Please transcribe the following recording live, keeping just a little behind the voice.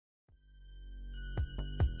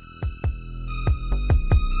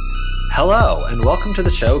Hello, and welcome to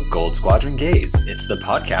the show Gold Squadron Gays. It's the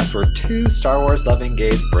podcast where two Star Wars loving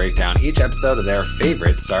gays break down each episode of their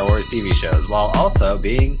favorite Star Wars TV shows while also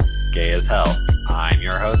being gay as hell. I'm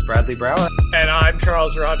your host, Bradley Brower. And I'm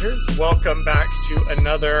Charles Rogers. Welcome back to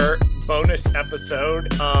another bonus episode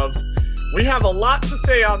of... We have a lot to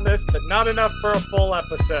say on this, but not enough for a full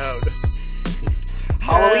episode.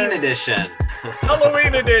 Halloween edition.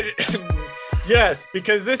 Halloween edition. Yes,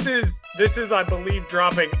 because this is I believe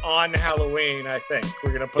dropping on Halloween. I think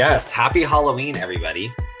we're gonna put Happy Halloween,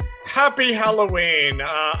 everybody. Happy Halloween.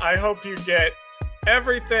 I hope you get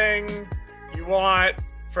everything you want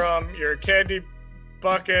from your candy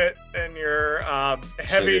bucket and your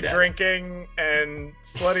heavy drinking and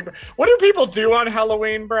slutty. What do people do on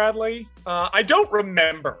Halloween, Bradley? I don't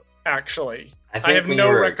remember, actually. I have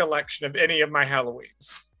no recollection of any of my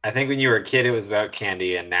Halloweens. I think when you were a kid, it was about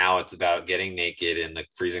candy, and now it's about getting naked in the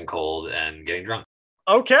freezing cold and getting drunk.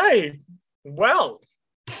 Okay. Well,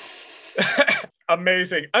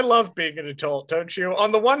 amazing. I love being an adult, don't you?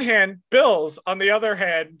 On the one hand, bills. On the other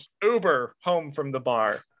hand, Uber home from the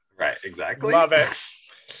bar. Right, exactly. Love it.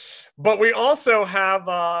 But we also have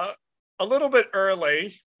a little bit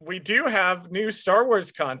early. We do have new Star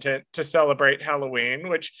Wars content to celebrate Halloween,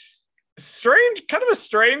 which kind of a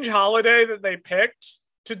strange holiday that they picked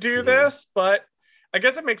to do this, but I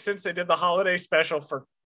guess it makes sense. They did the holiday special for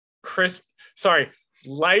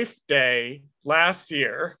Life Day last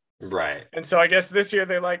year. Right. And so I guess this year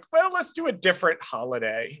they're like, well, let's do a different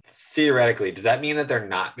holiday. Theoretically, does that mean that they're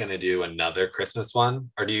not going to do another Christmas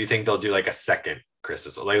one? Or do you think they'll do like a second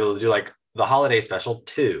Christmas one? Like they'll do like the holiday special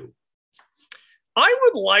too? I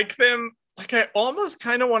would like them, like I almost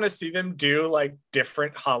kind of want to see them do like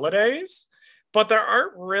different holidays. But there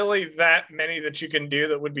aren't really that many that you can do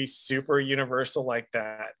that would be super universal like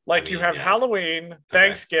that. Like you have Halloween,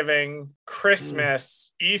 Thanksgiving,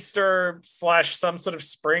 Christmas, Easter / some sort of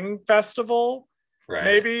spring festival. Right.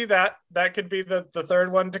 Maybe that could be the third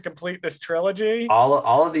one to complete this trilogy.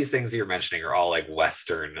 All of these things you're mentioning are all like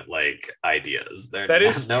Western like ideas. That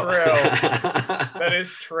is true. That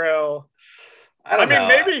is true. I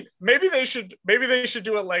mean, maybe they should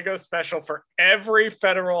do a Lego special for every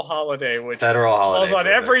federal holiday, which falls on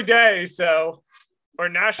every day, or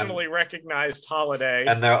nationally recognized holiday.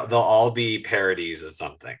 And they'll all be parodies of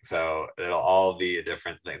something. So it'll all be a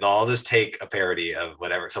different thing. They'll all just take a parody of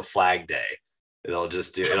whatever. So Flag Day, it'll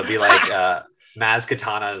be like Maz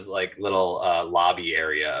Katana's like little lobby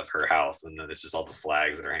area of her house, and then it's just all the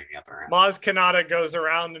flags that are hanging up around. Maz Kanata goes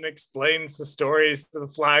around and explains the stories to the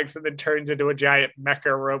flags, and then turns into a giant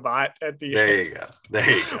mecha robot at the end.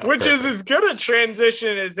 There you go. Which is as good a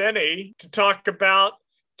transition as any to talk about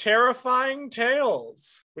Terrifying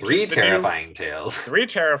Tales. Three Terrifying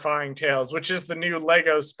Tales, which is the new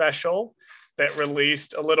Lego special that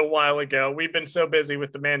released a little while ago. We've been so busy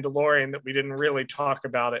with The Mandalorian that we didn't really talk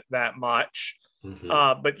about it that much.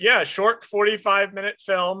 Mm-hmm. But yeah, short 45-minute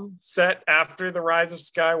film set after The Rise of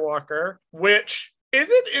Skywalker, which is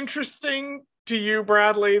it interesting to you,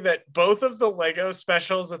 Bradley, that both of the Lego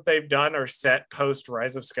specials that they've done are set post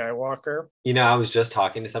Rise of Skywalker? You know, I was just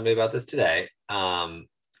talking to somebody about this today,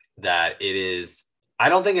 that it is, I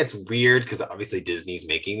don't think it's weird because obviously Disney's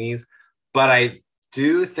making these, but I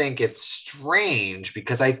do think it's strange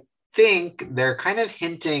because I think they're kind of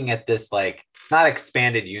hinting at this, like, not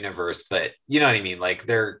expanded universe, but you know what I mean? Like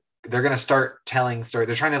they're going to start telling stories.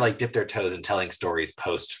 They're trying to like dip their toes in telling stories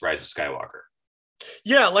post Rise of Skywalker.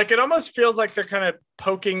 Yeah, like it almost feels like they're kind of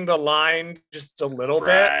poking the line just a little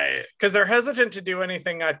bit because they're hesitant to do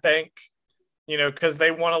anything, I think, you know, because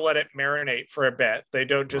they want to let it marinate for a bit. They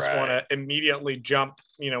don't just want to immediately jump,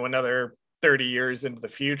 you know, another 30 years into the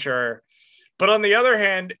future. But on the other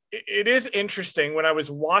hand, it is interesting when I was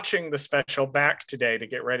watching the special back today to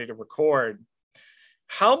get ready to record,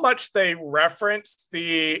 how much they reference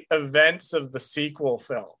the events of the sequel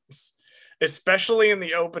films, especially in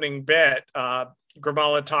the opening bit.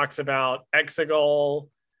 Grimala talks about Exegol,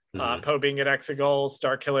 Poe being at Exegol,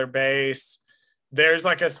 Starkiller Base. There's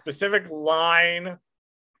like a specific line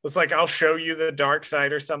that's like, I'll show you the dark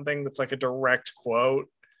side or something that's like a direct quote.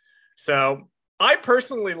 So I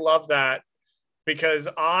personally love that because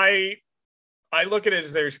I look at it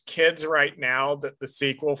as there's kids right now that the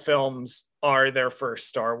sequel films are their first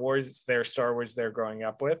Star Wars. It's their Star Wars they're growing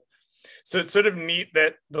up with. So it's sort of neat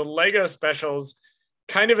that the Lego specials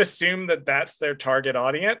kind of assume that that's their target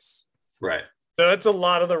audience. Right. So it's a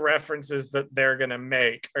lot of the references that they're going to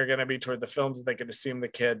make are going to be toward the films that they can assume the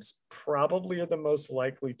kids probably are the most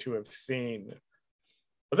likely to have seen.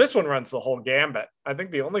 But this one runs the whole gambit. I think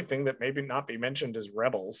the only thing that maybe not be mentioned is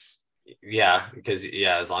Rebels. Yeah, because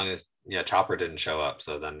as long as Chopper didn't show up,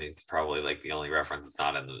 so then it's probably like the only reference that's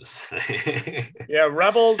not in this. Yeah,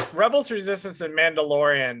 Rebels, Resistance, and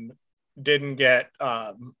Mandalorian didn't get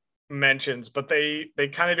mentions, but they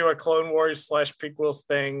kind of do a Clone Wars / prequels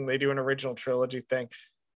thing. They do an original trilogy thing.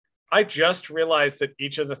 I just realized that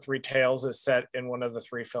each of the three tales is set in one of the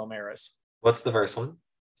three film eras. What's the first one?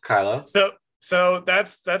 Kylo. So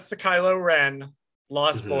that's the Kylo Ren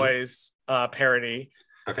Lost Boys parody.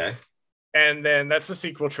 Okay. And then that's the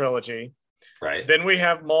sequel trilogy. Right. Then we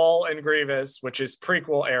have Maul and Grievous, which is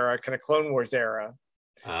prequel era, kind of Clone Wars era.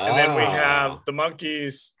 And then we have the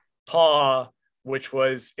Monkey's Paw, which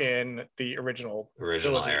was in the original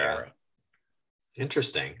era.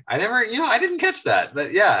 Interesting. I didn't catch that,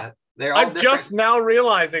 but yeah, they're all I'm different. Just now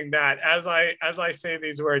realizing that as I say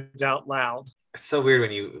these words out loud. It's so weird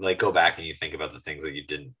when you like go back and you think about the things that you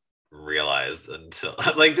didn't realize until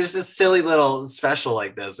like there's this silly little special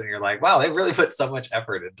like this, and you're like, wow, they really put so much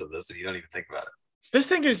effort into this, and you don't even think about it. This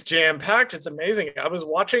thing is jam-packed. It's amazing. I was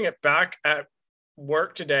watching it back at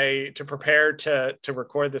work today to prepare to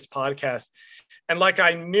record this podcast, and like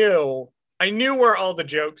I knew where all the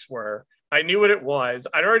jokes were. I knew what it was.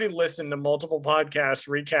 I'd already listened to multiple podcasts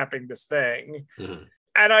recapping this thing,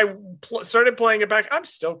 and I started playing it back. I'm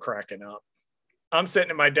still cracking up. I'm sitting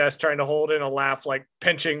at my desk trying to hold in a laugh, like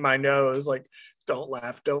pinching my nose, like don't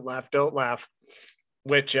laugh, don't laugh, don't laugh,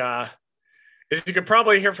 which as you could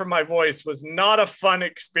probably hear from my voice, was not a fun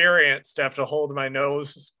experience to have to hold my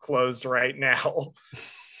nose closed right now.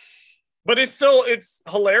 But it's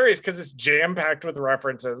hilarious because it's jam-packed with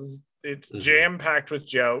references. It's jam-packed with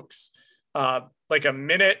jokes. Like a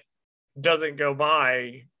minute doesn't go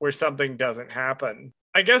by where something doesn't happen.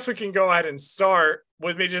 I guess we can go ahead and start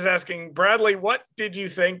with me just asking, Bradley, what did you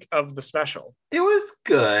think of the special? It was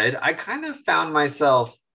good. I kind of found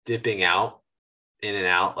myself dipping out, in and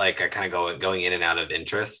out, like I kind of going in and out of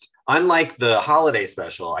interest. Unlike the holiday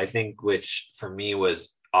special, I think, which for me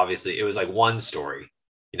was obviously, it was like one story,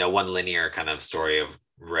 one linear kind of story of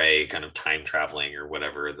Rey kind of time traveling or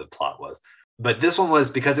whatever the plot was. But this one was,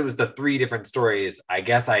 because it was the three different stories, I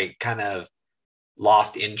guess I kind of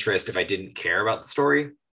lost interest if I didn't care about the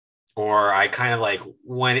story, or I kind of like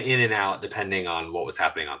went in and out depending on what was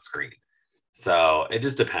happening on screen. So it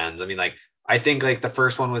just depends. I mean, like, I think like the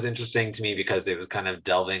first one was interesting to me because it was kind of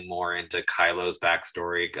delving more into Kylo's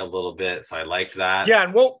backstory a little bit. So I liked that. Yeah,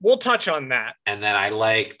 and we'll touch on that. And then I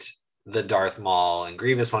liked the Darth Maul and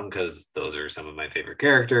Grievous one because those are some of my favorite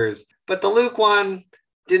characters. But the Luke one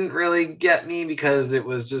didn't really get me because it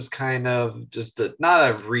was just kind of just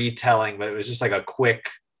not a retelling, but it was just like a quick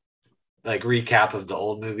like recap of the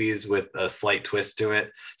old movies with a slight twist to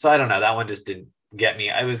it. So I don't know, that one just didn't get me.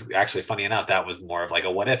 I was actually, funny enough, that was more of like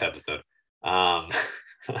a what if episode.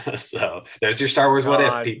 So there's your Star Wars what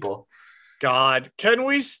if, people. God, can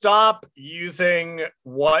we stop using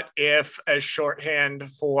what if as shorthand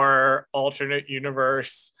for alternate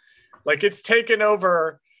universe? Like, it's taken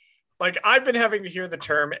over. Like, I've been having to hear the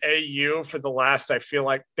term AU for the last, I feel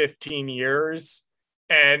like 15 years.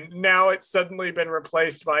 And now it's suddenly been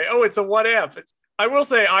replaced by, oh, it's a what if. I will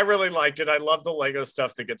say I really liked it. I love the Lego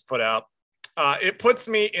stuff that gets put out. It puts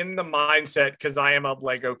me in the mindset because I am a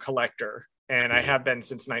Lego collector and I have been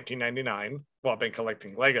since 1999. Well, I've been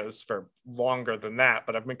collecting Legos for longer than that,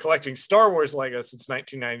 but I've been collecting Star Wars Legos since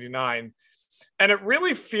 1999. And it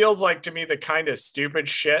really feels like to me the kind of stupid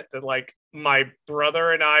shit that like my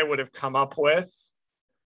brother and I would have come up with,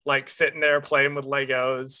 like sitting there playing with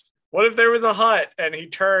Legos. What if there was a hut and he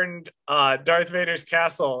turned Darth Vader's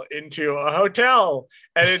castle into a hotel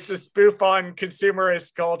and it's a spoof on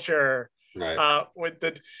consumerist culture? Right.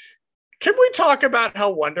 Can we talk about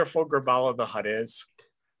how wonderful Graballa the Hutt is?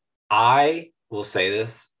 I will say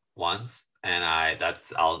this once, and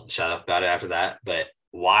I'll shut up about it after that. But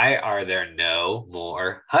why are there no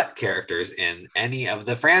more Hutt characters in any of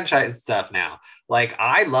the franchise stuff now? Like,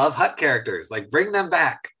 I love Hutt characters. Like, bring them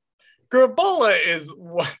back. Graballa is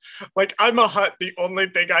like, I'm a Hutt. The only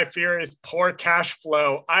thing I fear is poor cash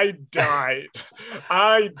flow. I died.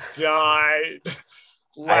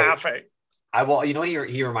 Laughing. Well, you know what?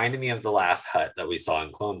 He reminded me of the last Hutt that we saw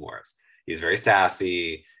in Clone Wars. He's very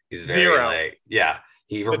sassy. He's very Zero.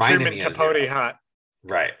 He reminded me of Capote Zero. Hutt.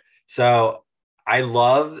 Right. So I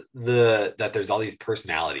love that there's all these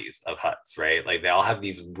personalities of Hutts, right? Like they all have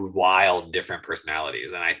these wild, different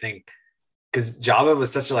personalities, and I think because Jabba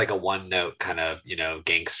was such a one-note kind of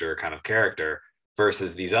gangster kind of character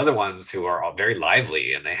versus these other ones who are all very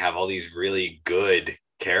lively and they have all these really good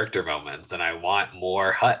character moments, and I want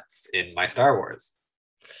more Hutts in my Star Wars.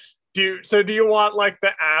 Do you want like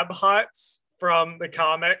the Ab Hutts from the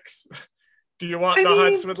comics Do you want the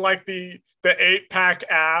Hutts with like the 8-pack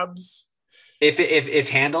abs? If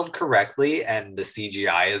handled correctly and the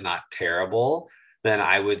CGI is not terrible, then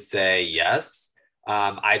I would say yes.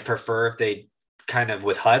 I'd prefer if they kind of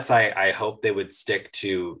with Hutts, I hope they would stick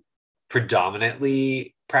to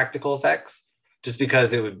predominantly practical effects, just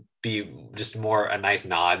because it would be just more a nice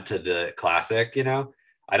nod to the classic, you know.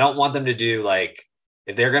 I don't want them to do like,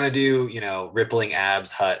 if they're gonna do, you know, rippling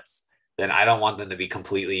abs Hutts, then I don't want them to be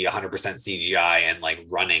completely 100% CGI and like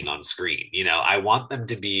running on screen. You know, I want them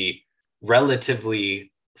to be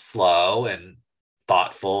relatively slow and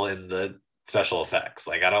thoughtful in the special effects.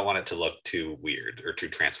 Like, I don't want it to look too weird or too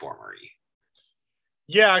transformery.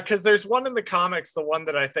 Yeah, because there's one in the comics, the one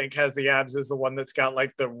that I think has the abs is the one that's got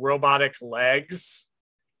like the robotic legs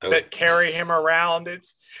that carry him around.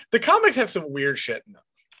 It's the comics have some weird shit in them,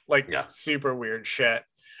 like super weird shit.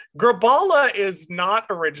 Graballa is not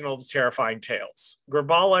original to Terrifying Tales.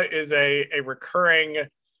 Graballa is a recurring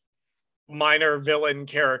minor villain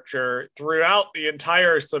character throughout the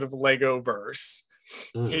entire sort of Lego verse.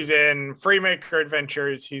 He's in Freemaker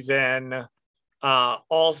Adventures. He's in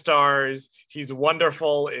All Stars. He's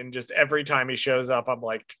wonderful in just every time he shows up. I'm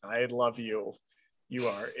like, I love you. You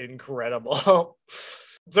are incredible.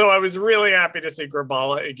 So I was really happy to see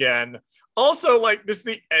Graballa again. Also, like, this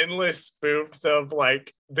the endless spoofs of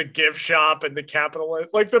like the gift shop and the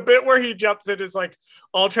capitalist, like the bit where he jumps in is like,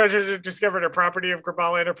 all treasures are discovered are property of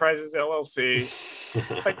Graballa Enterprises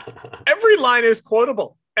LLC. Like, every line is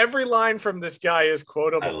quotable. Every line from this guy is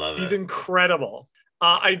quotable. I love He's it. incredible.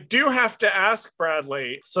 I do have to ask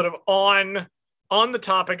Bradley, sort of on the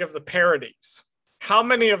topic of the parodies, how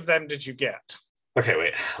many of them did you get? Okay,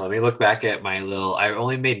 wait. Let me look back at my little. I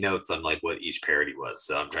only made notes on like what each parody was,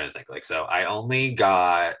 so I'm trying to think. Like, so I only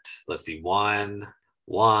got. Let's see, one,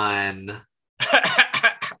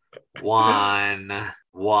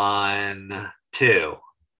 two.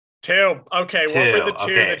 Two. Okay, what were the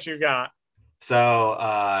two that you got? So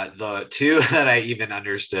the two that I even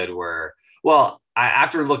understood were, well,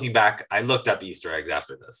 after looking back, I looked up Easter eggs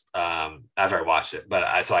after this, after I watched it. But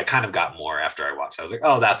I kind of got more after I watched it. I was like,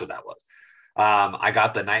 oh, that's what that was. I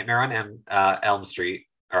got the Nightmare on Elm Street,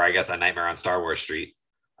 or I guess a Nightmare on Star Wars Street.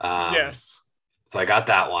 Yes. So I got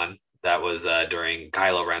that one. That was during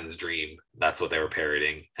Kylo Ren's dream. That's what they were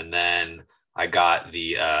parodying. And then I got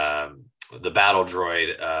the battle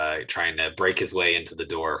droid trying to break his way into the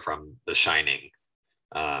door from The Shining,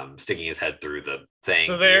 sticking his head through the saying,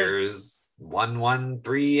 so here's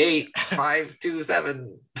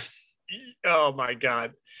 1138527. Oh my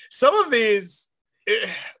God. Some of these,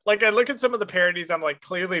 like, I look at some of the parodies, I'm like,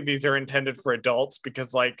 clearly these are intended for adults,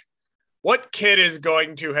 because like, what kid is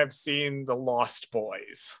going to have seen The Lost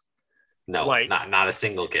Boys? No, like, not a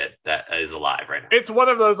single kid that is alive right now. It's one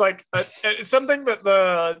of those, like, something that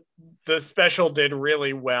the special did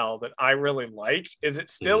really well that I really liked is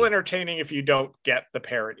it's still entertaining if you don't get the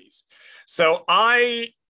parodies. So I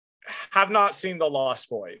have not seen The Lost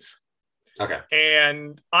Boys. Okay.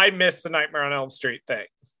 And I missed the Nightmare on Elm Street thing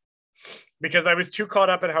because I was too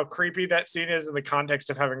caught up in how creepy that scene is in the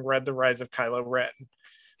context of having read The Rise of Kylo Ren,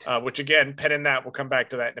 which again, pen in that, we'll come back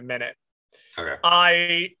to that in a minute. Okay.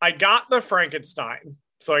 I got the Frankenstein.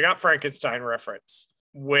 So I got Frankenstein reference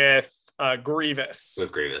with Grievous.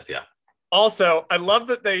 With Grievous, yeah. Also, I love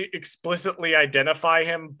that they explicitly identify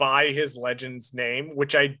him by his legend's name,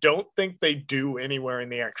 which I don't think they do anywhere in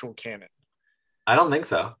the actual canon. I don't think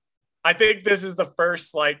so. I think this is the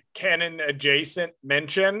first like canon adjacent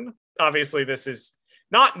mention. Obviously, this is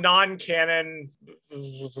not non-canon,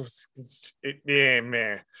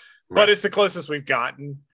 but it's the closest we've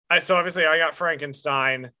gotten. So obviously I got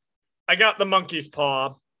Frankenstein. I got the Monkey's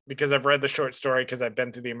Paw because I've read the short story because I've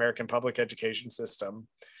been through the American public education system.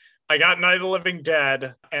 I got Night of the Living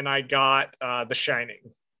Dead, and I got The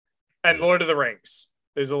Shining. And Lord of the Rings.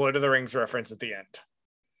 There's a Lord of the Rings reference at the end.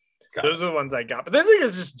 Those are the ones I got. But this thing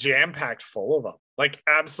is just jam-packed full of them. Like,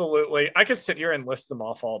 absolutely. I could sit here and list them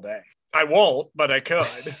off all day. I won't, but I could.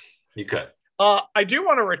 You could. I do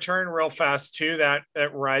want to return real fast to that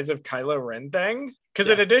Rise of Kylo Ren thing. Because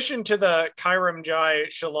in addition to the Kairam Jai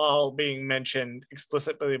Shalal being mentioned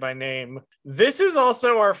explicitly by name, this is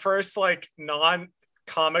also our first like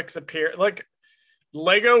non-comics like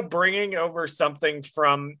Lego bringing over something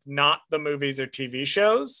from not the movies or TV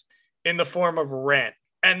shows in the form of Ren.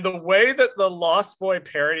 And the way that the Lost Boy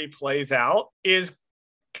parody plays out is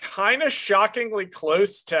kind of shockingly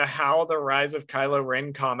close to how the Rise of Kylo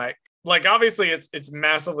Ren comic. Like, obviously, it's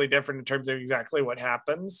massively different in terms of exactly what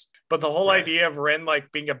happens. But the whole idea of Ren,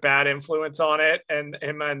 like, being a bad influence on it and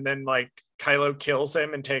then, like, Kylo kills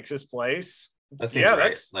him and takes his place. That seems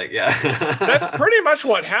right. Like, yeah. That's pretty much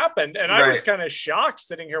what happened. And I was Right. kind of shocked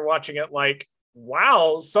sitting here watching it, like,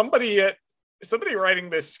 wow, somebody writing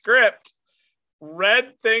this script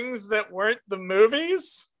read things that weren't the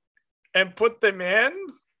movies and put them in.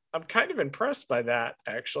 I'm kind of impressed by that,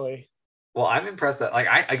 actually. Well, I'm impressed that, like,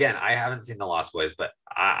 I haven't seen The Lost Boys, but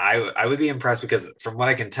I would be impressed because from what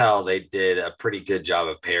I can tell, they did a pretty good job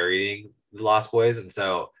of parodying The Lost Boys, and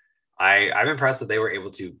so I'm impressed that they were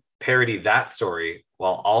able to parody that story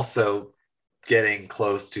while also getting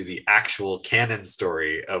close to the actual canon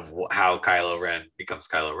story of how Kylo Ren becomes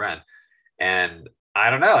Kylo Ren. And I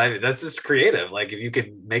don't know, that's just creative. Like, if you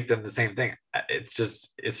could make them the same thing, it's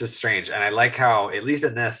just strange. And I like how, at least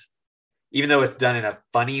in this, even though it's done in a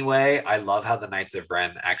funny way, I love how the Knights of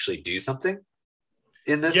Ren actually do something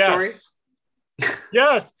in this story.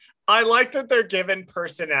 Yes. I like that they're given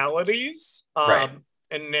personalities Right.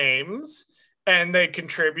 and names, and they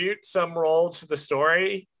contribute some role to the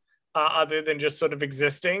story other than just sort of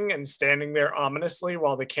existing and standing there ominously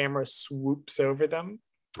while the camera swoops over them.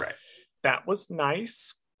 Right. That was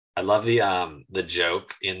nice. I love the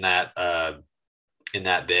joke in that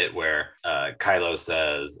bit where Kylo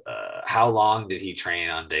says, how long did he train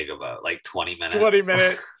on Dagobah? Like 20 minutes. 20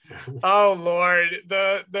 minutes. Oh Lord,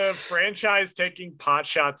 the franchise taking pot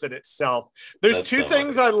shots at itself. There's That's two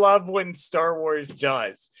things funny. I love when Star Wars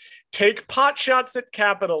does: take pot shots at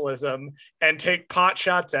capitalism and take pot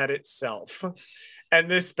shots at itself. And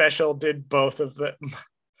this special did both of them.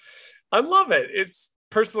 I love it. It's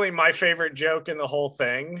personally my favorite joke in the whole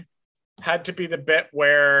thing. Had to be the bit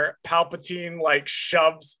where Palpatine like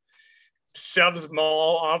shoves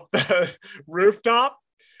Maul off the rooftop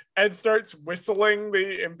and starts whistling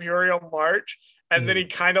the Imperial March, and then he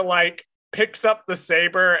kind of like picks up the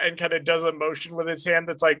saber and kind of does a motion with his hand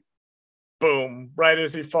that's like boom right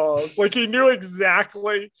as he falls. Like, he knew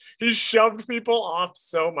exactly, he shoved people off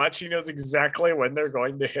so much he knows exactly when they're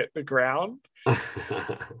going to hit the ground.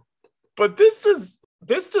 But this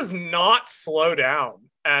does not slow down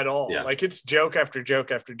at all. Yeah. Like, it's joke after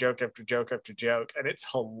joke after joke after joke after joke, and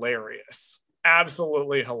it's hilarious.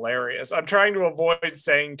 Absolutely hilarious. I'm trying to avoid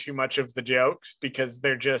saying too much of the jokes because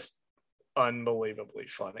they're just unbelievably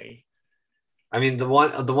funny. I mean, the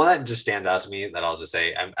one that just stands out to me that I'll just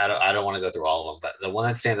say, I don't want to go through all of them, but the one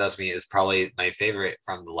that stands out to me is probably my favorite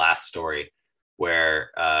from the last story,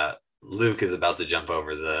 where Luke is about to jump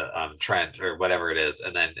over the trench or whatever it is,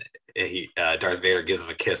 and then Darth Vader gives him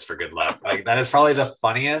a kiss for good luck. Like, that is probably the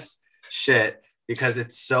funniest shit because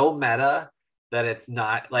it's so meta that it's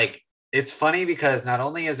not like, it's funny because not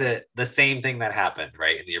only is it the same thing that happened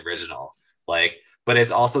right in the original, like, but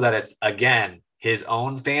it's also that it's again his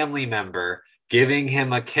own family member giving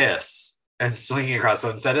him a kiss and swinging across. So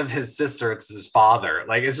instead of his sister, it's his father.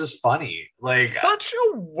 Like, it's just funny. Like, such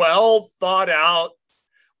a well thought out.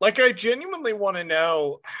 Like, I genuinely want to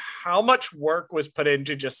know how much work was put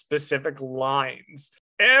into just specific lines.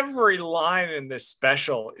 Every line in this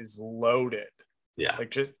special is loaded. Yeah. Like,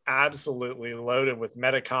 just absolutely loaded with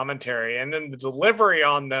meta commentary. And then the delivery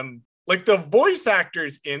on them, like, the voice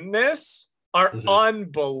actors in this are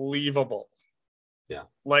unbelievable. Yeah.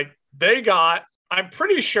 Like, they got, I'm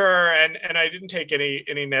pretty sure, and I didn't take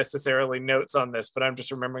any necessarily notes on this, but I'm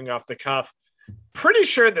just remembering off the cuff, pretty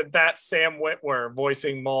sure that Sam Witwer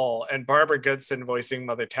voicing Maul and Barbara Goodson voicing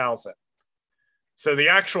Mother Talzin. So the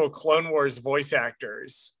actual Clone Wars voice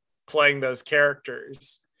actors playing those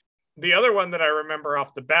characters. The other one that I remember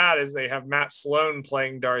off the bat is they have Matt Sloan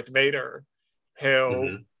playing Darth Vader,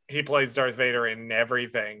 who he plays Darth Vader in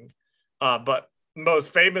everything. But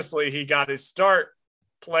most famously, he got his start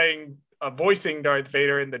voicing Darth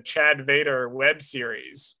Vader in the Chad Vader web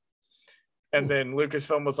series. And then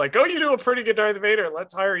Lucasfilm was like, oh, you do a pretty good Darth Vader.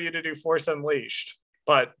 Let's hire you to do Force Unleashed.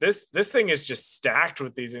 But this thing is just stacked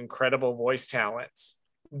with these incredible voice talents.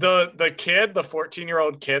 The kid, the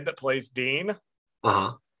 14-year-old kid that plays Dean,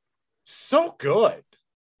 so good.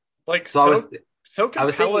 Like, so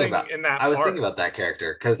compelling in that I was thinking about that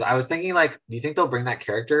character because I was thinking, like, do you think they'll bring that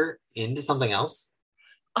character into something else?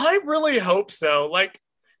 I really hope so. Like,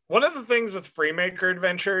 one of the things with Freemaker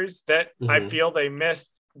Adventures that I feel they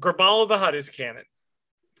missed, Graballa the Hutt is canon.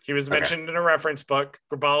 He was mentioned in a reference book.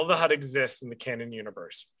 Graballa the Hutt exists in the canon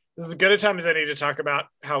universe. This is as good a time as any to talk about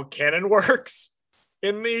how canon works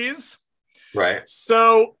in these. Right.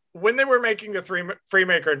 So when they were making the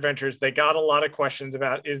Freemaker Adventures, they got a lot of questions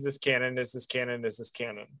about, is this canon? Is this canon? Is this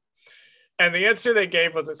canon? And the answer they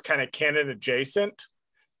gave was it's kind of canon adjacent.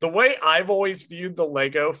 The way I've always viewed the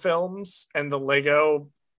Lego films and the Lego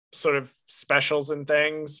sort of specials and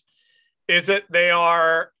things is that they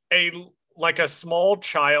are like a small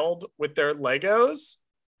child with their Legos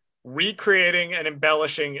recreating and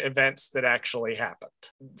embellishing events that actually happened.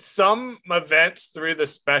 Some events through the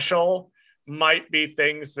special might be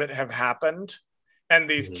things that have happened, and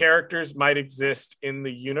these characters might exist in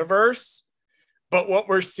the universe. But what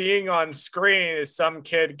we're seeing on screen is some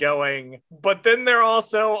kid going, but then they're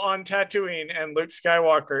also on Tatooine, and Luke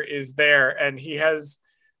Skywalker is there, and he has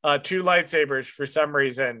 2 lightsabers for some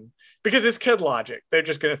reason, because it's kid logic. They're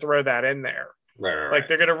just going to throw that in there. Right. Like,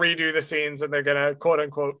 they're going to redo the scenes, and they're going to, quote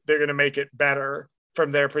unquote, they're going to make it better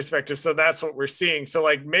from their perspective. So that's what we're seeing. So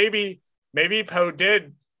like maybe Poe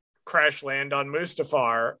did crash land on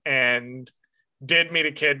Mustafar and did meet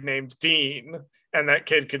a kid named Dean, and that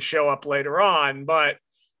kid could show up later on. But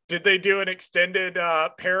did they do an extended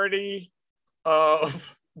parody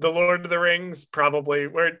of the Lord of the Rings? Probably.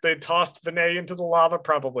 Where they tossed Vinay into the lava?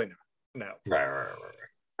 Probably not. No. Right.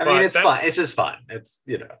 I mean, it's fun. It's just fun. It's,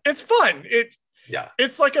 it's fun. It's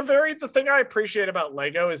like the thing I appreciate about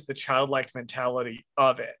Lego is the childlike mentality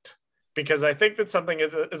of it. Because I think that something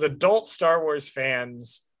as adult Star Wars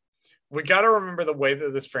fans, we got to remember the way that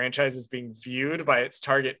this franchise is being viewed by its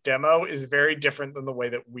target demo is very different than the way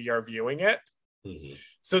that we are viewing it. Mm-hmm.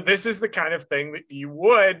 So this is the kind of thing that you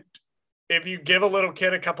would, if you give a little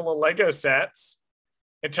kid a couple of Lego sets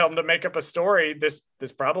and tell them to make up a story, this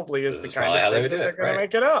probably is the kind of thing that they're going to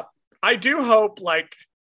make it up. I do hope, like,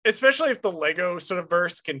 especially if the Lego sort of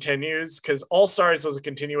verse continues, because All Stars was a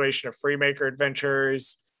continuation of Freemaker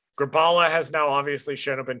Adventures. Graballa has now obviously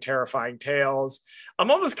shown up in Terrifying Tales.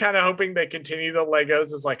 I'm almost kind of hoping they continue the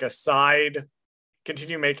Legos as like a side,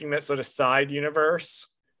 continue making that sort of side universe,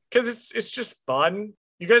 because it's just fun.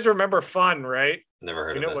 You guys remember Fun, right? Never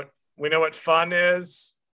heard of it. We know what Fun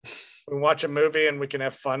is. We watch a movie and we can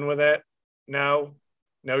have fun with it. No,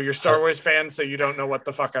 you're Star Wars fans, so you don't know what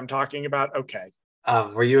the fuck I'm talking about. Okay.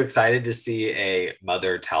 Were you excited to see a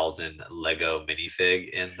Mother Talzin Lego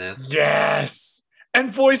minifig in this? Yes. And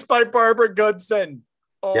voiced by Barbara Goodson.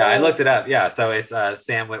 Oh. Yeah, I looked it up. Yeah, so it's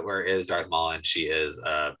Sam Witwer is Darth Maul, and she is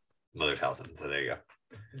Mother Talzin. So there you go.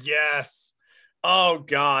 Yes. Oh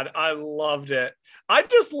God, I loved it. I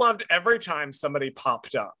just loved every time somebody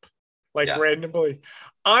popped up, randomly.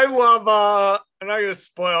 I love. I'm not gonna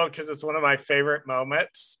spoil because it's one of my favorite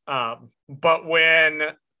moments. But when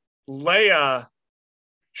Leia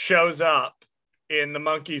shows up in the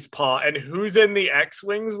monkey's paw, and who's in the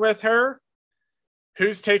X-wings with her?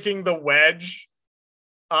 Who's taking the wedge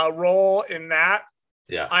role in that?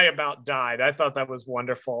 Yeah. I about died. I thought that was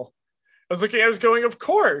wonderful. I was going, of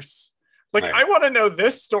course. Like, right. I want to know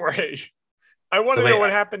this story. I want to know what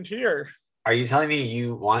happened here. Are you telling me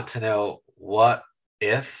you want to know what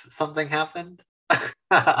if something happened?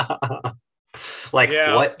 What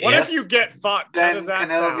if you get fucked? How does that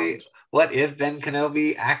sound? What if Ben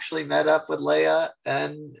Kenobi actually met up with Leia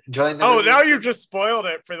and joined them? Oh, now you've just spoiled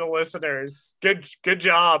it for the listeners. Good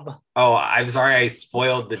job. Oh, I'm sorry I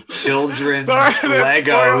spoiled the children's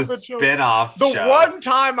Lego spin-off show. The one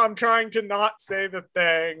time I'm trying to not say the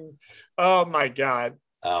thing. Oh my God.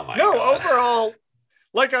 God. Overall,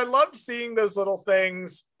 I loved seeing those little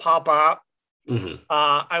things pop up. Mm-hmm.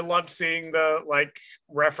 I loved seeing the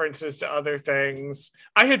references to other things.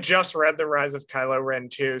 I had just read The Rise of Kylo Ren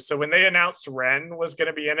too, so when they announced Ren was going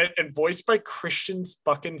to be in it and voiced by Christian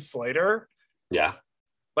fucking Slater,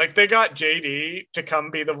 they got JD to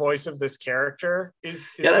come be the voice of this character. Is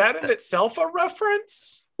that in itself a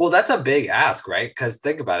reference? Well, that's a big ask, right? Because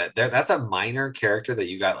think about it, that's a minor character that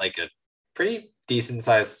you got a pretty decent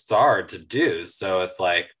sized star to do. So it's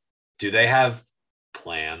do they have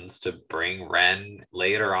plans to bring Ren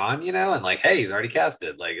later on, and hey, he's already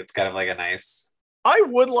casted. It's kind of a nice. I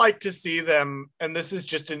would like to see them, and this is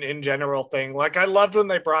just an in general thing. I loved when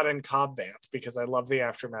they brought in Cobb Vanth because I love the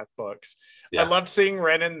Aftermath books. Yeah. I loved seeing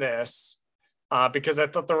Ren in this because I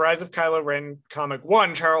thought the Rise of Kylo Ren comic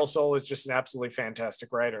Charles Soule is just an absolutely fantastic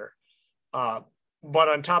writer. But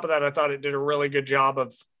on top of that, I thought it did a really good job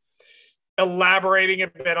of elaborating a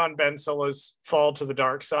bit on Ben Solo's fall to the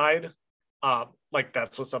dark side.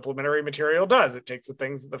 That's what supplementary material does. It takes the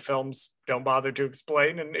things that the films don't bother to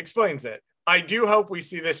explain and explains it. I do hope we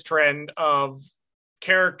see this trend of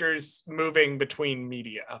characters moving between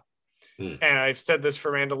media. And I've said this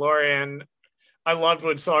for Mandalorian. I loved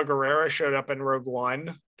when Saw Gerrera showed up in Rogue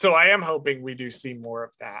One. So I am hoping we do see more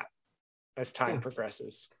of that as time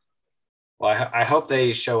progresses. Well, I hope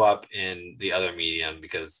they show up in the other medium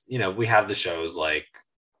because, we have the shows like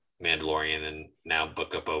Mandalorian and now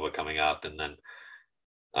Book of Boba coming up, and then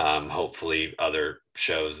hopefully other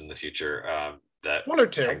shows in the future that one or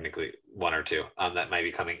two that might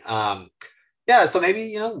be coming. So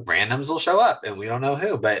maybe randoms will show up and we don't know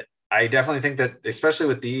who, but I definitely think that, especially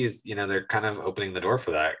with these, they're kind of opening the door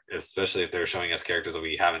for that, especially if they're showing us characters that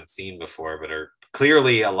we haven't seen before, but are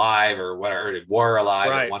clearly alive or were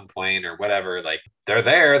alive at one point or whatever. Like they're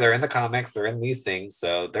there, they're in the comics, they're in these things,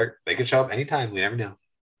 so they could show up anytime. We never know.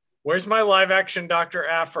 Where's my live action Dr.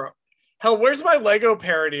 Aphra? Hell, where's my Lego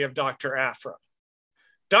parody of Dr. Aphra?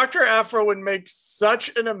 Dr. Aphra would make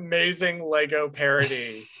such an amazing Lego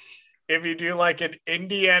parody. If you do like an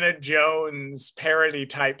Indiana Jones parody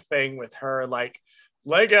type thing with her, like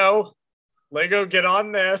Lego, get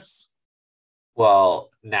on this. Well,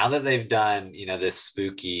 now that they've done, this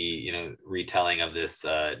spooky, retelling of this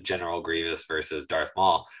General Grievous versus Darth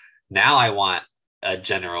Maul, now I want a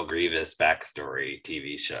General Grievous backstory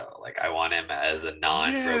TV show. Like I want him as a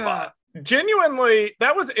non-robot. Yeah. Genuinely,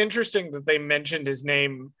 that was interesting that they mentioned his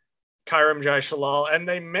name, Kairam Jai Shalal, and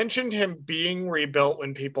they mentioned him being rebuilt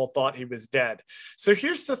when people thought he was dead. So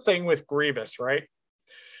here's the thing with Grievous, right?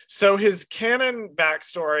 So his canon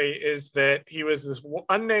backstory is that he was this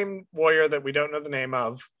unnamed warrior that we don't know the name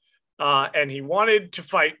of, and he wanted to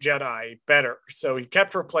fight Jedi better. So he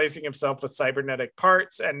kept replacing himself with cybernetic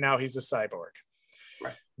parts, and now he's a cyborg.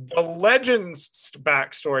 Right. The Legends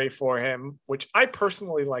backstory for him, which I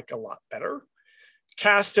personally like a lot better,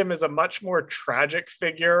 cast him as a much more tragic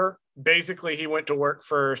figure. Basically, he went to work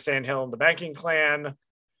for Sandhill and the banking clan.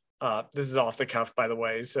 This is off the cuff, by the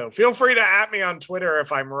way, so feel free to at me on Twitter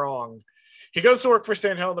if I'm wrong. He goes to work for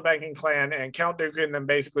Sandhill and the banking clan, and Count Dooku and then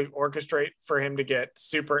basically orchestrate for him to get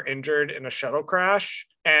super injured in a shuttle crash.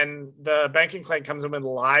 And the banking clan comes in and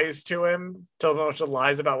lies to him, tells him a bunch of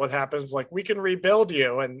lies about what happens, like, we can rebuild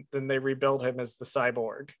you. And then they rebuild him as the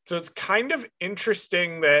cyborg. So it's kind of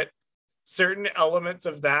interesting that certain elements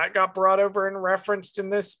of that got brought over and referenced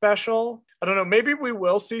in this special. I don't know, maybe we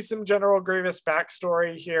will see some General Grievous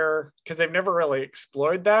backstory here because they've never really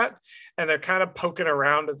explored that. And they're kind of poking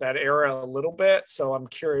around at that era a little bit. So I'm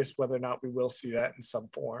curious whether or not we will see that in some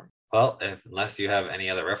form. Well, unless you have any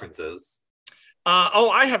other references.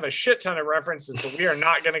 I have a shit ton of references, but we are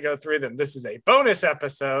not going to go through them. This is a bonus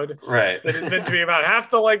episode. Right. That is meant to be about half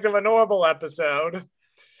the length of a normal episode.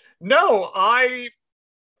 No, I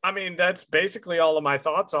mean, that's basically all of my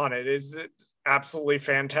thoughts on it. It's absolutely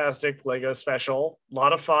fantastic Lego special. A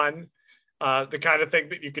lot of fun. The kind of thing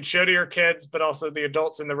that you could show to your kids, but also the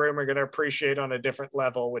adults in the room are going to appreciate on a different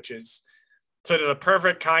level, which is sort of the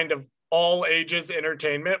perfect kind of all ages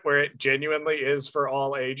entertainment where it genuinely is for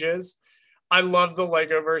all ages. I love the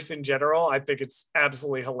Legoverse in general. I think it's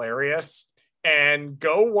absolutely hilarious. And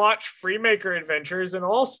go watch Freemaker Adventures and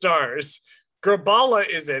All Stars. Grabala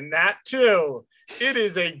is in that too. It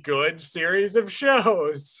is a good series of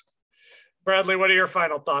shows. Bradley, what are your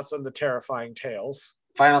final thoughts on the Terrifying Tales?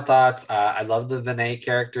 Final thoughts. I love the Vinay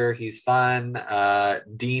character. He's fun.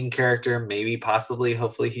 Dean character, maybe, possibly,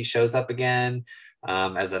 hopefully he shows up again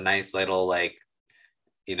as a nice little, like,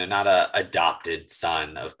 not a adopted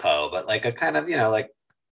son of Poe, but like a kind of,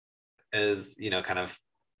 as, kind of,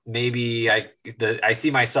 maybe I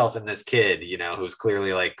see myself in this kid, who's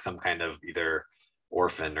clearly like some kind of either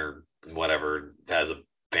orphan or whatever, has a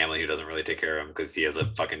family who doesn't really take care of him because he has a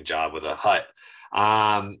fucking job with a hut.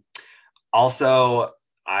 Also,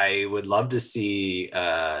 I would love to see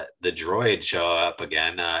the droid show up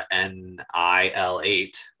again.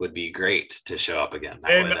 NIL8 would be great to show up again.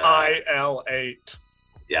 NIL8.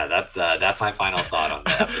 Yeah, that's my final thought on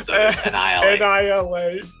the episode. NIL8.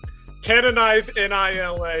 NIL8. Canonize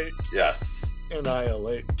NIL8. Yes.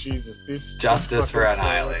 NIL8. Jesus. Justice for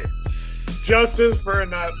NIL8. Justice for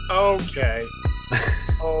Okay.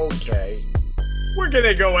 Okay. We're going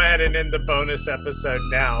to go ahead and end the bonus episode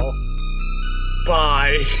now.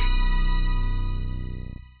 Bye.